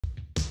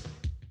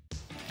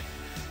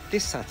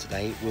This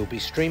Saturday, we'll be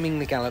streaming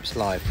the Gallops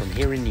live from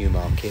here in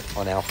Newmarket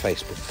on our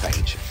Facebook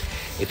page.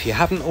 If you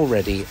haven't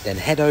already, then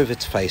head over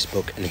to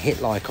Facebook and hit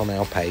like on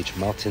our page,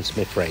 Martin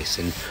Smith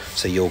Racing,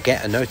 so you'll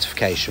get a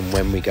notification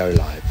when we go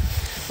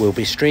live. We'll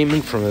be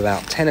streaming from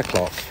about 10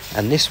 o'clock,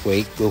 and this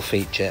week we'll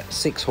feature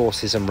 6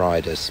 horses and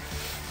riders.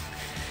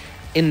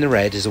 In the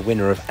Red is a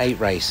winner of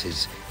 8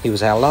 races. He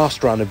was our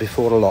last runner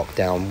before the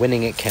lockdown,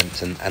 winning at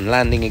Kempton and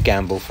landing a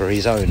gamble for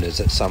his owners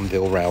at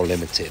Sunville Rail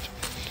Limited.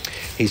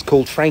 He's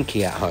called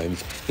Frankie at home.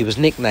 He was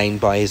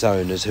nicknamed by his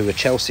owners, who were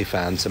Chelsea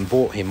fans and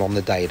bought him on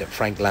the day that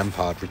Frank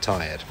Lampard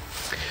retired.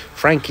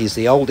 Frankie's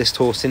the oldest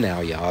horse in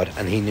our yard,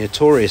 and he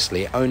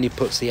notoriously only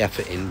puts the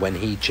effort in when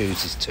he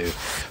chooses to,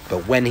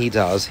 but when he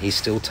does, he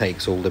still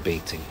takes all the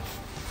beating.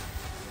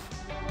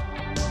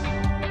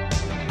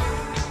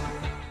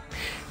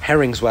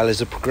 Herringswell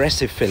is a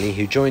progressive filly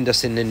who joined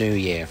us in the new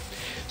year.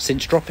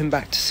 Since dropping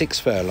back to 6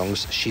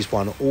 furlongs, she's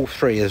won all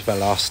 3 of her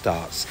last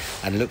starts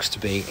and looks to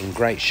be in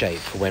great shape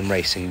for when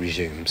racing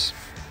resumes.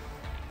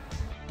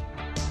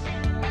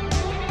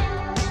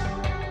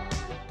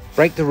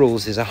 Break the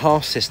Rules is a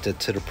half-sister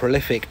to the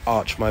prolific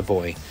Arch My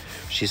Boy.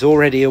 She's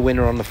already a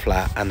winner on the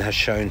flat and has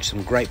shown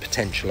some great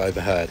potential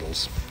over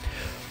hurdles.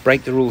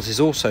 Break the Rules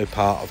is also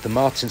part of the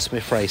Martin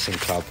Smith Racing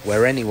Club,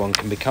 where anyone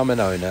can become an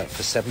owner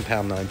for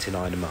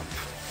 £7.99 a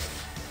month.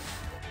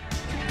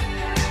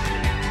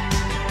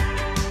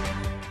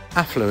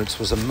 Affluence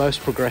was a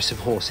most progressive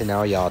horse in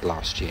our yard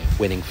last year,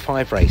 winning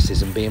 5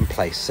 races and being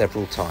placed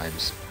several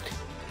times.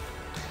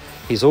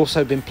 He's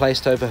also been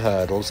placed over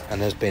hurdles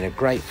and has been a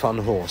great fun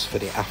horse for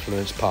the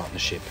Affluence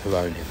Partnership who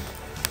own him.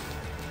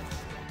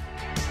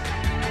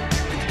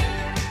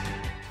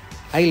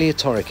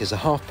 Aleatoric is a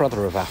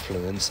half-brother of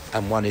Affluence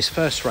and won his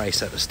first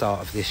race at the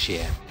start of this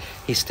year.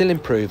 He's still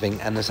improving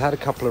and has had a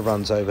couple of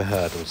runs over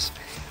hurdles.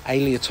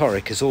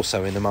 Aleatoric is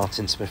also in the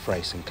Martin Smith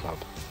Racing Club.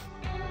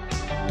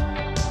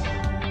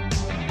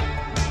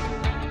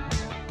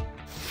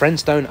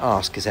 Friends Don't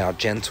Ask is our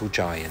gentle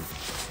giant.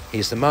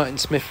 He's the Martin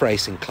Smith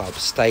Racing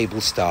Club's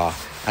stable star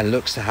and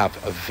looks to have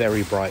a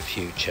very bright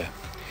future.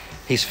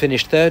 He's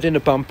finished 3rd in a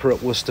bumper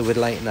at Worcester with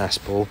Leighton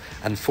Aspel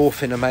and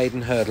 4th in a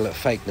maiden hurdle at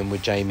Fakenham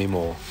with Jamie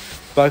Moore.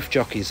 Both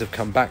jockeys have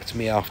come back to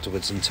me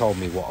afterwards and told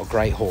me what a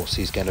great horse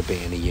he's going to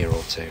be in a year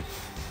or two.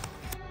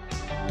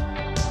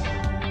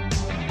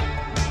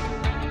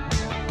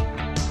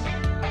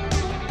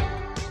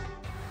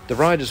 The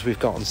riders we've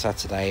got on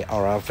Saturday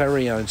are our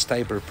very own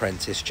stable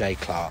apprentice Jay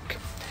Clark.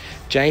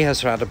 Jay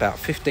has had about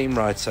 15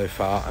 rides so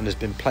far and has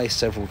been placed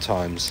several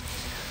times.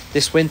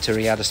 This winter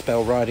he had a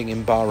spell riding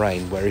in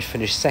Bahrain where he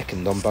finished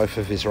 2nd on both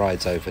of his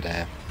rides over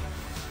there.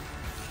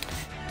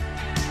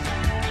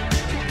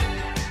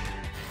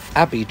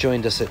 Abby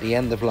joined us at the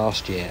end of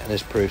last year and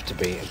has proved to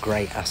be a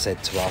great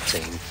asset to our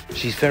team.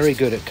 She's very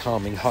good at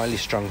calming highly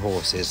strung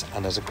horses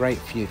and has a great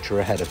future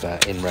ahead of her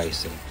in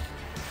racing.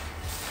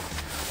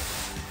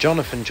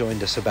 Jonathan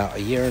joined us about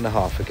 1.5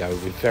 years ago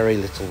with very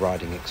little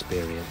riding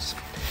experience.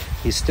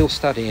 He's still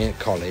studying at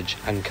college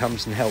and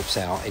comes and helps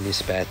out in his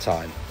spare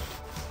time.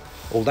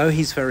 Although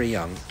he's very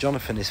young,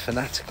 Jonathan is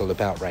fanatical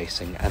about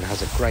racing and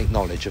has a great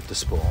knowledge of the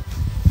sport.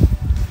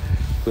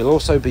 We'll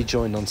also be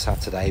joined on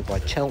Saturday by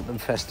Cheltenham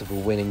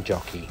Festival winning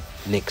jockey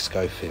Nick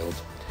Schofield.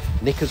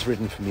 Nick has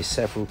ridden for me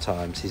several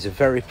times. He's a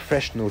very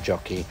professional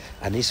jockey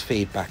and his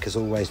feedback has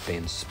always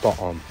been spot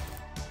on.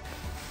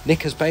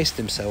 Nick has based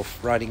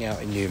himself riding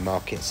out in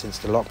Newmarket since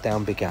the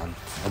lockdown began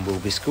and will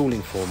be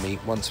schooling for me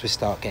once we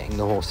start getting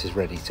the horses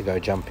ready to go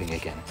jumping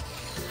again.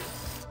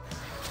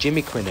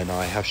 Jimmy Quinn and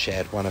I have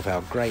shared one of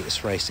our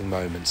greatest racing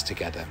moments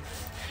together.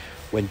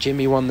 When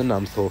Jimmy won the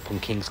Nunthorpe on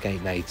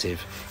Kingsgate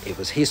Native, it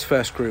was his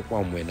first Group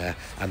 1 winner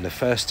and the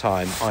first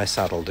time I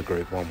saddled a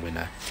Group 1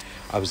 winner.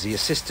 I was the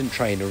assistant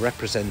trainer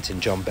representing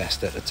John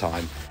Best at the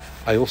time.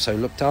 I also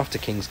looked after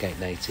Kingsgate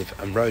Native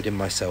and rode him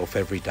myself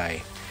every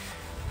day.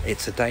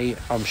 It's a day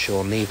I'm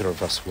sure neither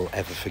of us will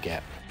ever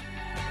forget.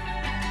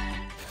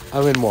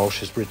 Owen Walsh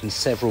has ridden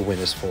several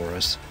winners for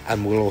us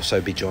and will also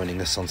be joining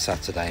us on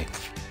Saturday.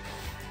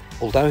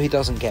 Although he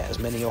doesn't get as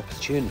many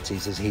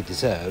opportunities as he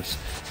deserves,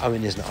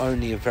 Owen is not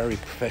only a very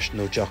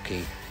professional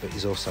jockey, but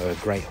he's also a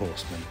great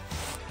horseman.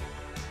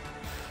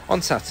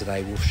 On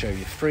Saturday we'll show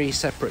you 3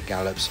 separate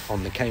gallops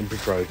on the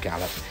Cambridge Road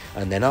Gallop,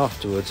 and then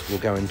afterwards we'll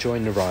go and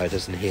join the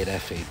riders and hear their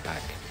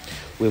feedback.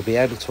 We'll be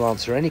able to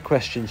answer any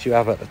questions you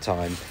have at the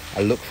time.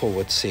 I look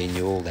forward to seeing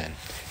you all then.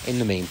 In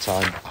the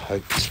meantime, I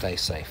hope you stay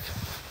safe.